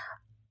has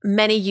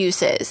many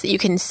uses. You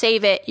can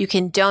save it, you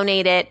can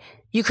donate it,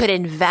 you could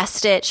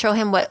invest it. Show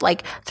him what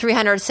like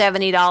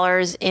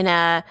 $370 in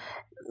a,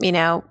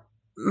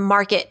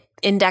 market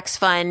index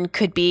fund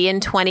could be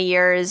in 20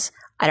 years.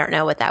 I don't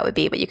know what that would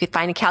be, but you could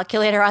find a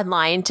calculator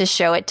online to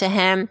show it to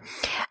him.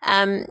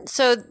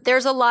 So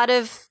there's a lot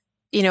of,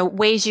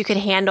 ways you could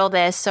handle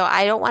this. So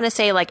I don't want to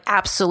say like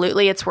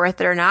absolutely it's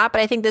worth it or not,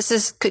 but I think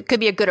this could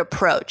be a good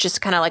approach,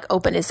 just kind of like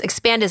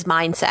expand his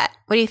mindset.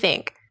 What do you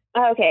think?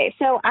 Okay,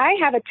 so I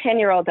have a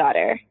 10-year-old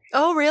daughter.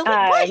 Oh, really?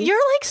 What?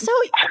 You're like so...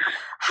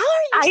 How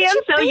are you? I am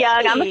so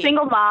young. I'm a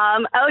single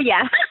mom. Oh,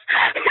 yeah.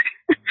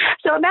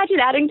 So imagine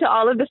adding to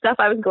all of the stuff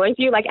I was going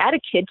through, like add a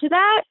kid to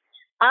that.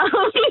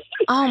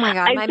 Oh my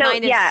God, my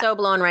mind is so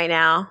blown right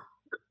now.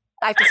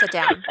 I have to sit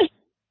down.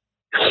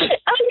 Oh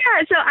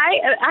yeah, so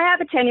I have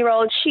a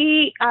 10-year-old.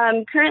 She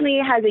currently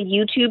has a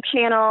YouTube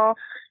channel.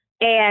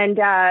 And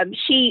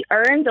she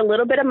earns a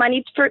little bit of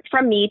money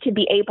from me to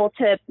be able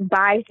to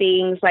buy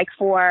things like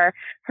for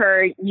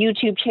her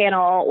YouTube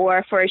channel,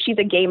 or she's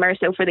a gamer,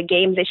 so for the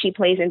games that she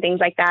plays and things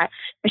like that.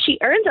 But she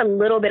earns a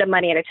little bit of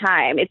money at a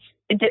time. It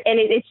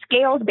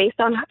scales based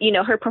on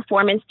her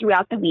performance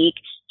throughout the week.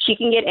 She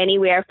can get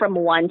anywhere from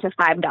 $1 to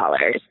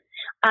 $5.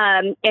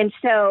 And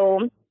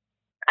so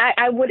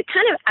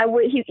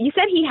You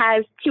said he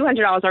has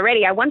 $200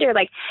 already. I wonder,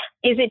 like,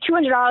 is it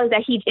 $200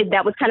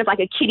 that was kind of like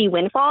a kiddie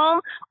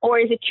windfall, or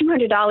is it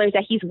 $200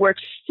 that he's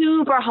worked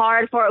super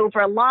hard for over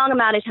a long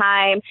amount of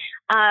time?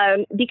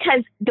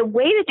 Because the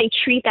way that they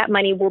treat that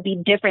money will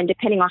be different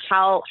depending on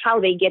how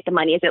they get the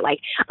money. Is it like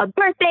a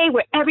birthday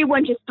where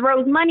everyone just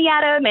throws money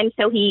at him and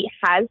so he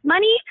has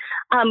money?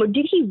 Or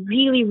did he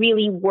really,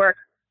 really work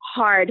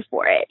hard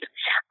for it?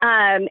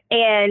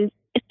 And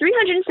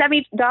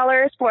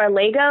 $370 for a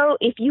Lego,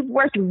 if you've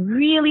worked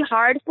really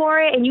hard for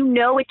it and you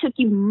know it took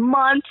you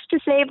months to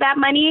save that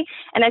money,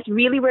 and that's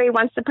really where he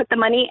wants to put the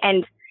money,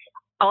 and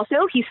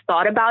also he's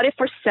thought about it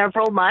for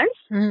several months,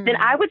 then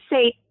I would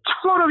say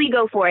totally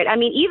go for it. I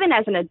mean, even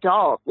as an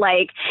adult,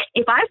 like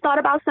if I've thought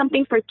about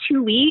something for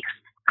 2 weeks,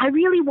 I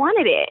really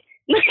wanted it.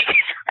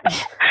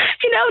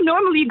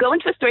 Normally you go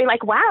into a store, you're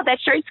like, wow, that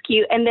shirt's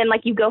cute. And then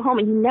like you go home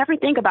and you never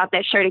think about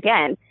that shirt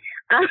again.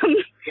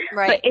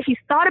 Right. But if he's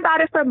thought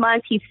about it for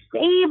months, he's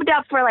saved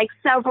up for like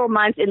several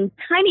months in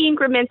tiny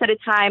increments at a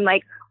time,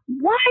 like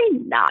why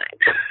not?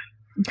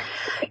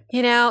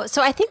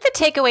 So I think the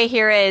takeaway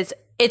here is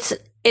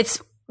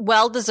it's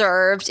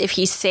well-deserved. If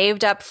he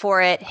saved up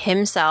for it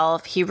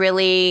himself, he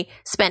really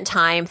spent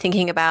time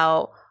thinking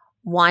about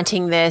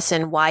wanting this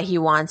and why he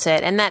wants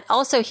it. And that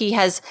also he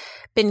has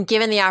been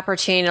given the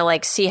opportunity to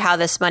like see how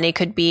this money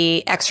could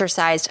be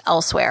exercised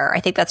elsewhere. I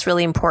think that's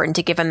really important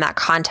to give him that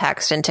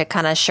context and to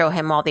kind of show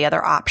him all the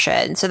other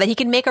options so that he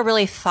can make a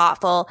really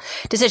thoughtful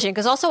decision.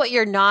 Because also what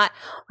you're not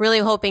really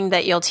hoping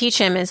that you'll teach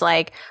him is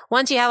like,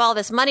 once you have all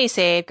this money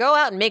saved, go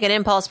out and make an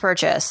impulse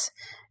purchase,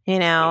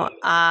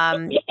 Definitely.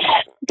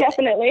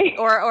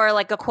 Or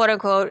like a quote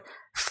unquote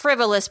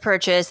frivolous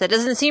purchase that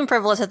doesn't seem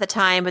frivolous at the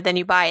time, but then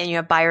you buy it and you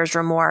have buyer's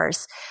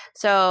remorse.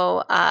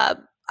 So,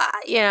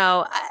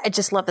 I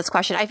just love this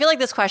question. I feel like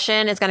this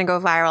question is going to go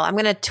viral. I'm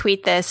going to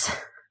tweet this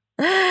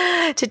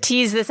to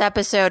tease this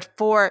episode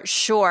for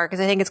sure, because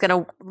I think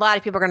a lot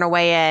of people are going to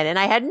weigh in. And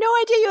I had no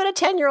idea you had a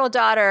 10-year-old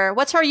daughter.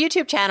 What's her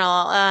YouTube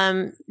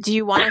channel? Do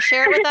you want to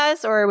share it with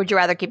us, or would you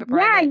rather keep it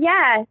private?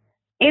 Yeah.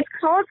 It's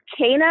called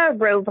Kana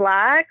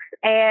Roblox,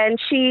 and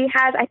she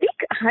has, I think,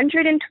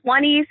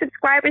 120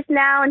 subscribers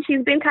now, and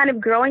she's been kind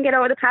of growing it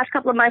over the past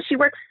couple of months. She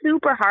works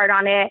super hard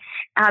on it.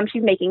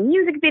 She's making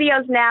music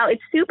videos now.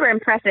 It's super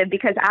impressive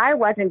because I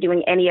wasn't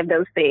doing any of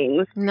those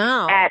things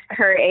at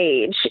her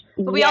age.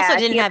 But we also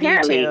didn't have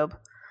YouTube.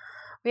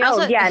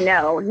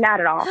 No,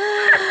 not at all.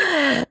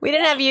 We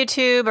didn't have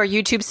YouTube or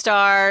YouTube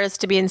stars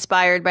to be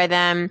inspired by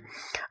them.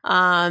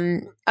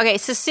 Okay,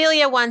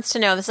 Cecilia wants to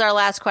know, this is our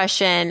last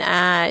question.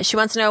 She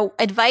wants to know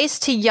advice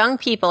to young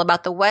people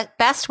about the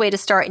best way to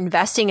start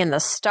investing in the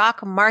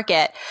stock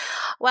market.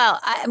 Well,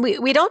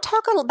 we don't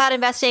talk about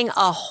investing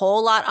a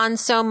whole lot on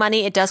So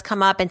Money. It does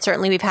come up, and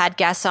certainly we've had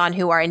guests on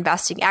who are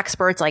investing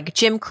experts like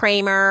Jim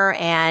Cramer,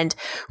 and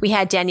we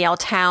had Danielle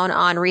Town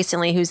on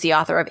recently, who's the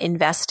author of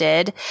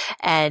Invested.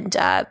 And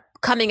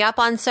coming up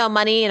on So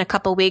Money in a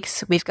couple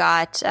weeks, we've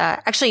got,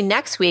 actually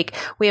next week,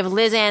 we have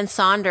Liz Ann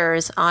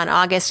Saunders on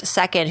August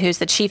 2nd, who's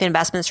the chief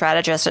investment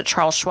strategist at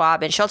Charles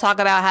Schwab. And she'll talk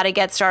about how to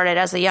get started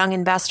as a young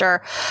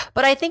investor.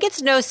 But I think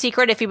it's no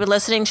secret, if you've been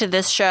listening to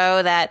this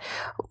show, that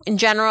in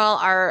general,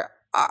 our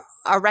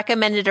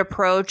recommended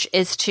approach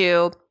is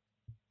to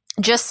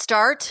just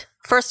start.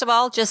 First of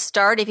all, just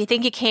start. If you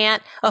think you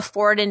can't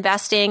afford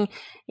investing,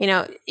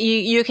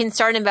 you can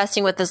start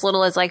investing with as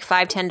little as like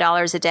 $5,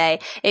 $10 a day.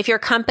 If your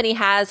company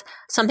has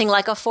something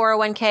like a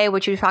 401k,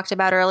 which we talked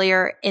about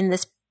earlier in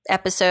this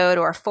episode,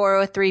 or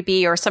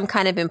 403b, or some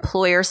kind of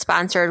employer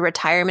sponsored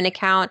retirement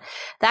account,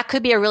 that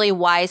could be a really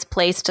wise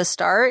place to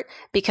start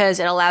because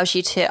it allows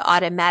you to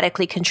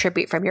automatically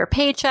contribute from your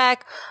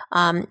paycheck.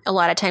 A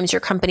lot of times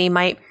your company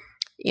might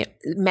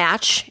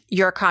match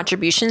your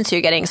contributions, so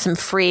you're getting some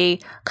free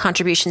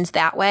contributions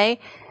that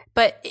way.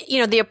 But,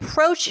 the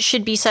approach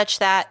should be such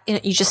that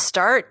you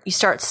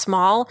start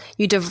small,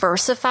 you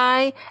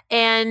diversify,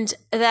 and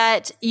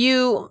that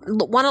you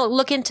want to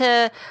look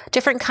into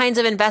different kinds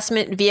of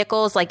investment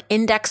vehicles like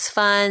index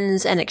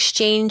funds and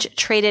exchange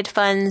traded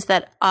funds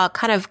that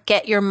kind of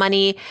get your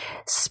money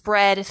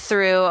spread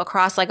through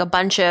across like a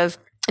bunch of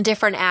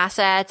different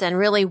assets and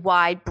really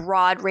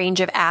broad range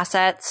of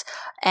assets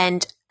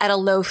and at a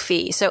low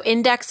fee. So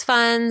index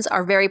funds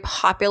are very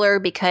popular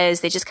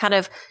because they just kind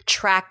of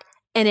track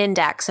an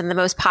index, and the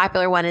most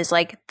popular one is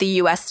like the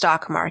US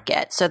stock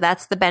market. So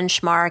that's the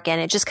benchmark, and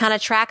it just kind of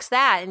tracks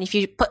that. And if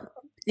you put,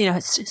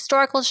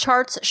 historical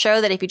charts show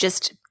that if you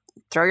just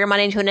throw your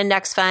money into an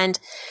index fund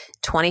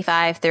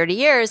 25, 30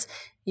 years,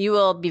 you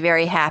will be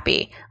very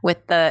happy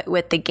with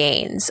the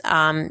gains.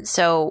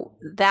 So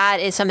that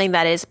is something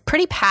that is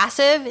pretty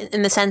passive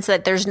in the sense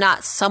that there's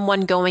not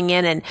someone going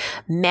in and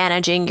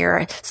managing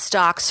your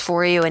stocks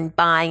for you and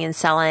buying and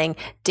selling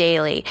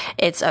daily.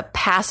 It's a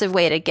passive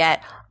way to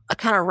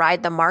kind of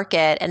ride the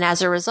market. And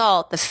as a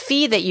result, the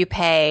fee that you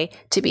pay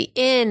to be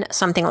in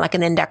something like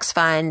an index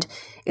fund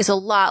is a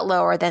lot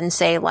lower than,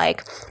 say,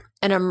 like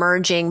an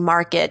emerging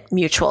market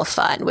mutual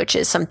fund, which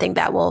is something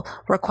that will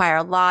require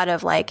a lot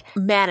of like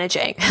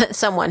managing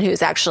someone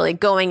who's actually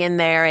going in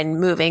there and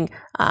moving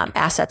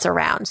assets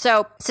around.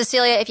 So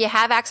Cecilia, if you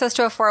have access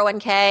to a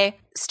 401k,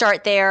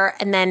 start there.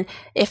 And then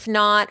if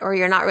not, or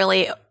you're not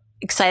really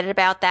excited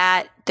about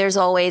that, there's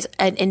always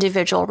an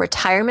individual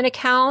retirement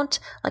account,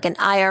 like an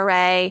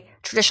IRA,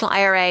 traditional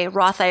IRA,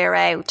 Roth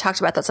IRA. We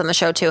talked about this on the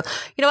show too.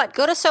 You know what?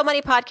 Go to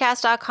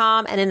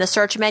SoMoneyPodcast.com and in the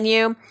search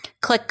menu,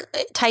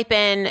 type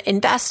in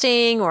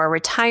investing or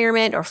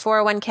retirement or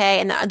 401k,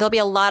 and there'll be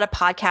a lot of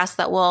podcasts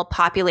that will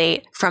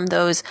populate from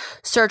those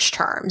search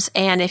terms.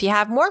 And if you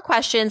have more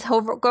questions,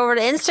 go over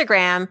to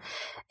Instagram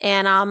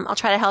and I'll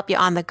try to help you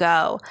on the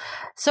go.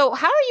 So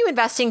how are you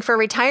investing for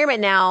retirement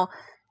now,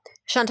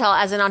 Chantal,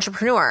 as an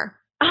entrepreneur?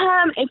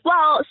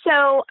 Well,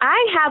 so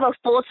I have a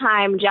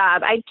full-time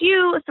job. I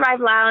do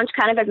Thrive Lounge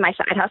kind of as my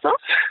side hustle.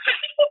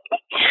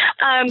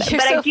 But so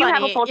I do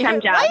have a full-time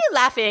job. Why are you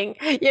laughing?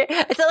 Is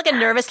it like a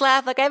nervous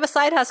laugh? Like I have a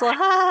side hustle. No,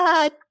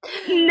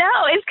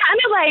 it's kind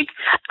of like,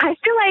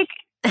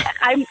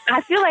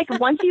 I feel like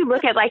once you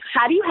look at like,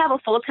 how do you have a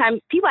full-time,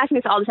 people ask me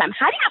this all the time,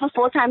 how do you have a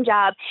full-time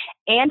job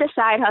and a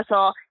side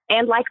hustle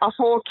and like a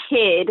whole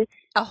kid?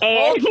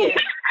 Where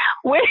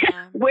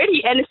do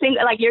you, and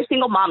you're a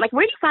single mom, like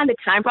where do you find the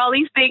time for all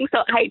these things?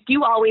 So I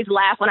do always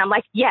laugh when I'm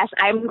like, yes,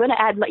 I'm going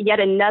to add yet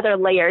another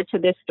layer to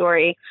this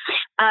story.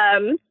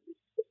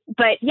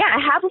 But yeah, I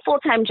have a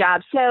full-time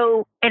job.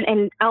 So,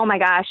 and oh my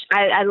gosh,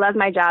 I love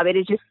my job. It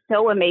is just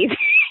so amazing,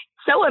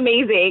 so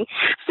amazing.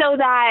 So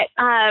that,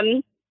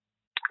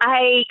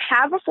 I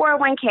have a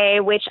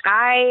 401k, which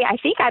I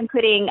think I'm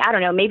putting, I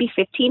don't know, maybe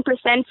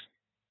 15%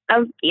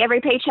 of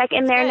every paycheck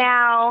in there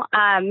now.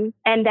 And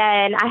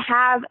then I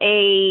have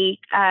a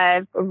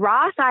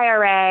Roth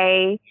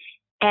IRA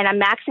and I'm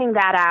maxing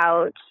that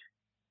out.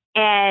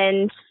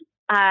 And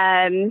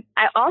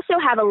I also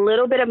have a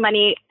little bit of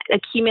money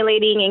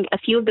accumulating in a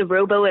few of the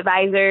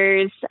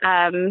robo-advisors.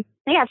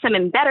 They have some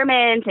in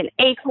Betterment and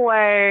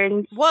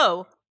Acorns.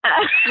 Whoa.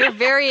 You're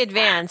very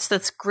advanced.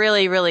 That's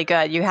really, really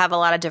good. You have a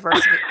lot of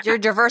diversity. You're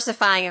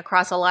diversifying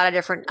across a lot of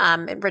different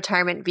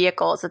retirement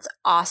vehicles. It's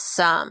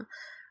awesome.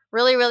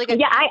 Really, really good.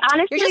 Yeah, I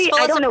honestly,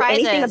 I don't know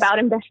anything about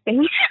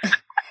investing.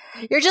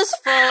 You're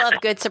just full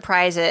of good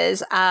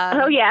surprises.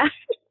 Oh, yeah.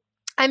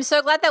 I'm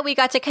so glad that we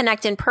got to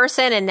connect in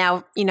person and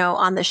now,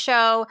 on the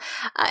show.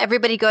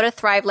 Everybody go to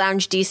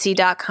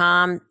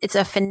ThriveLoungeDC.com. It's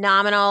a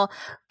phenomenal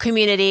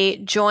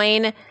community.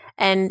 Join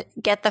and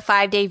get the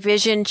 5-day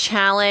vision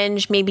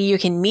challenge. Maybe you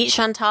can meet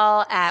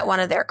Chantal at one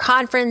of their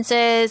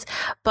conferences,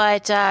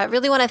 but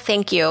really want to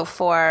thank you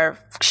for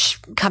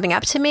coming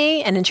up to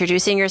me and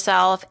introducing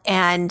yourself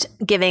and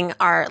giving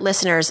our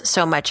listeners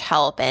so much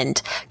help.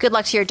 And good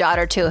luck to your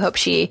daughter too. Hope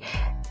she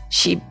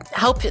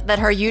hope that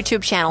her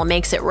YouTube channel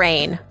makes it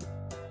rain.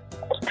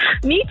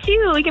 Me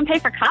too. We can pay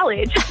for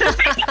college.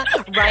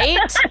 Right?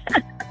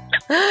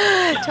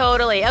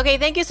 Totally. Okay.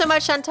 Thank you so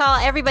much, Chantal.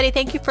 Everybody,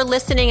 thank you for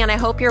listening. And I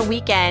hope your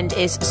weekend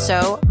is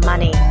so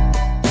money.